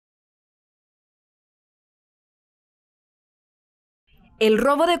El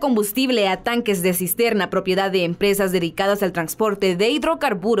robo de combustible a tanques de cisterna propiedad de empresas dedicadas al transporte de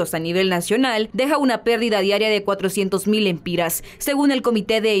hidrocarburos a nivel nacional deja una pérdida diaria de 400.000 empiras, según el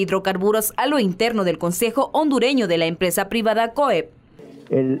Comité de Hidrocarburos a lo interno del Consejo Hondureño de la empresa privada COEP.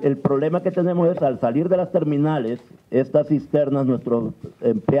 El problema que tenemos es al salir de las terminales, estas cisternas, nuestros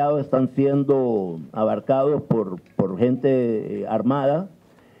empleados están siendo abarcados por gente armada,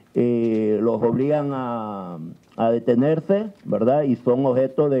 los obligan a detenerse, ¿verdad? Y son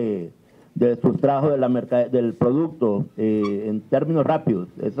objeto de sustrajo del producto en términos rápidos.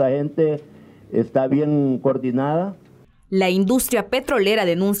 Esa gente está bien coordinada. La industria petrolera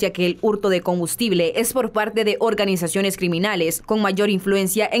denuncia que el hurto de combustible es por parte de organizaciones criminales con mayor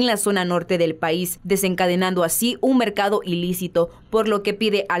influencia en la zona norte del país, desencadenando así un mercado ilícito, por lo que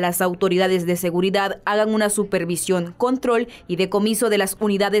pide a las autoridades de seguridad hagan una supervisión, control y decomiso de las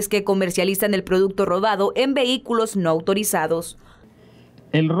unidades que comercializan el producto robado en vehículos no autorizados.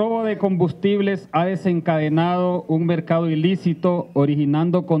 El robo de combustibles ha desencadenado un mercado ilícito,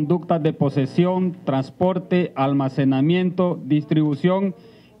 originando conductas de posesión, transporte, almacenamiento, distribución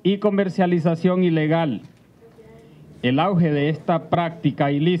y comercialización ilegal. El auge de esta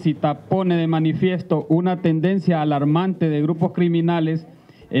práctica ilícita pone de manifiesto una tendencia alarmante de grupos criminales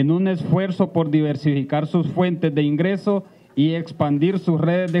en un esfuerzo por diversificar sus fuentes de ingreso y expandir sus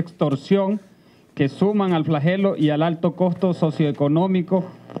redes de extorsión, que suman al flagelo y al alto costo socioeconómico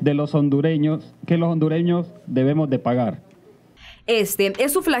de los hondureños, que los hondureños debemos de pagar. Este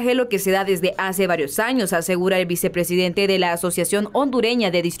es un flagelo que se da desde hace varios años, asegura el vicepresidente de la Asociación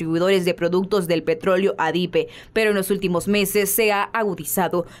Hondureña de Distribuidores de Productos del Petróleo, ADIPE, pero en los últimos meses se ha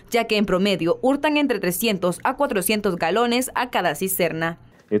agudizado, ya que en promedio hurtan entre 300 a 400 galones a cada cisterna.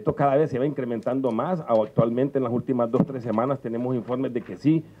 Esto cada vez se va incrementando más. Actualmente en las últimas 2 o 3 semanas tenemos informes de que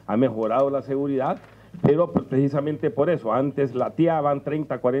sí ha mejorado la seguridad, pero precisamente por eso, antes lateaban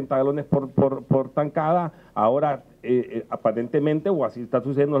 30, 40 galones por tancada, ahora aparentemente, o así está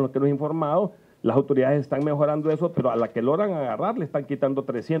sucediendo en lo que nos han informado, las autoridades están mejorando eso, pero a la que logran agarrar le están quitando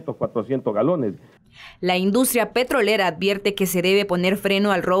 300, 400 galones. La industria petrolera advierte que se debe poner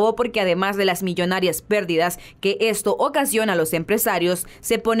freno al robo porque además de las millonarias pérdidas que esto ocasiona a los empresarios,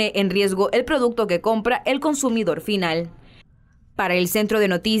 se pone en riesgo el producto que compra el consumidor final. Para el Centro de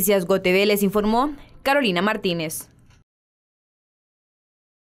Noticias GOTV les informó Carolina Martínez.